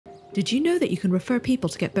Did you know that you can refer people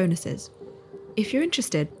to get bonuses? If you're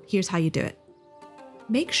interested, here's how you do it.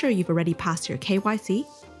 Make sure you've already passed your KYC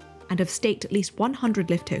and have staked at least 100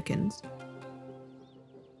 Lyft tokens.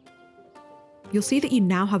 You'll see that you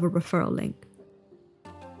now have a referral link.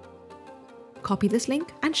 Copy this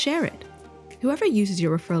link and share it. Whoever uses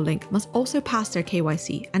your referral link must also pass their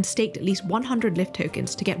KYC and staked at least 100 Lyft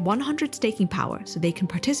tokens to get 100 staking power so they can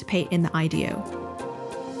participate in the IDO.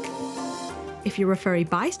 If your referee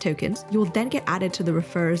buys tokens, you will then get added to the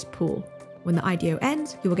referrers pool. When the IDO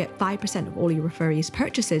ends, you will get 5% of all your referees'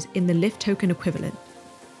 purchases in the Lyft token equivalent.